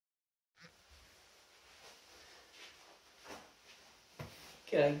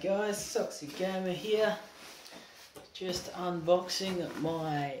G'day guys, Soxy Gamer here. Just unboxing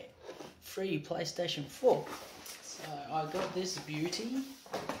my free PlayStation 4. So I got this beauty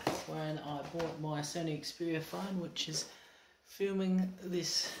when I bought my Sony Xperia phone, which is filming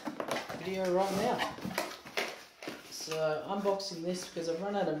this video right now. So unboxing this because I've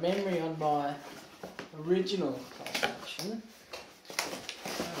run out of memory on my original PlayStation.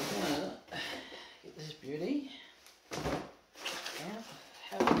 So I'm gonna get this beauty.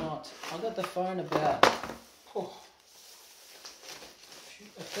 I got the phone about a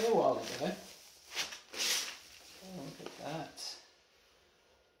fair while ago. Oh, look at that.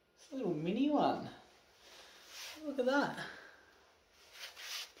 It's a little mini one. Look at that.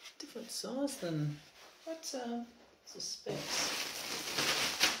 Different size than what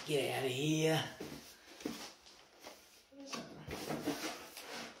suspects. Get out of here. What is it?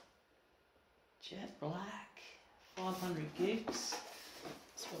 Jet black, 500 gigs.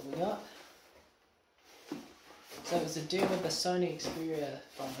 That's what we got. So it was a deal with the Sony Xperia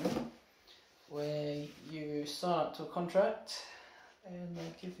phone where you sign up to a contract and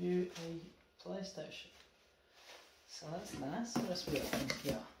they give you a PlayStation. So that's nice. What else we got in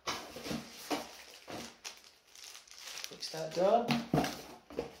here? Quick start job. Oh,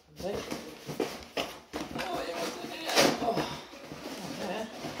 yeah, what's in here? Oh, yeah.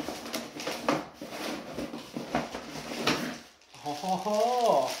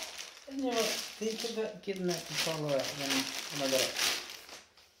 Oh, I never think about getting that controller out when I got it.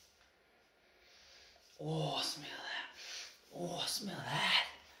 Oh, smell that. Oh, smell that.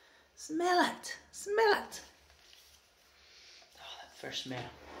 Smell it. Smell it. Oh, that fresh smell.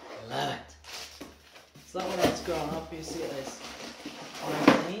 I love it. It's like when I was growing up, you see those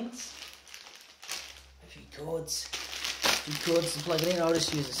magazines. A few cords. To plug it in. I'll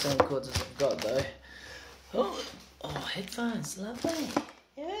just use the same cords as I've got though. Oh, headphones, lovely.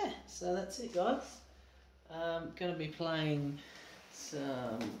 Yeah, so that's it guys. Gonna be playing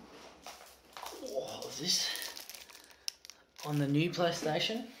some, what was this? On the new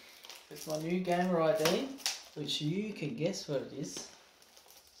PlayStation. It's my new gamer ID, which you can guess what it is.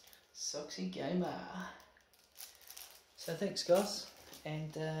 Soxy Gamer. So thanks guys,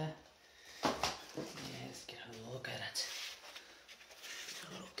 and yeah, let's get a look at it.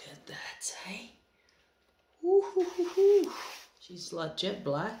 Look at that, hey? Ooh, she's like jet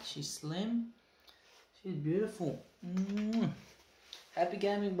black, she's slim, she's beautiful. Happy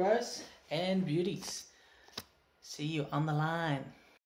gaming bros and beauties. See you on the line.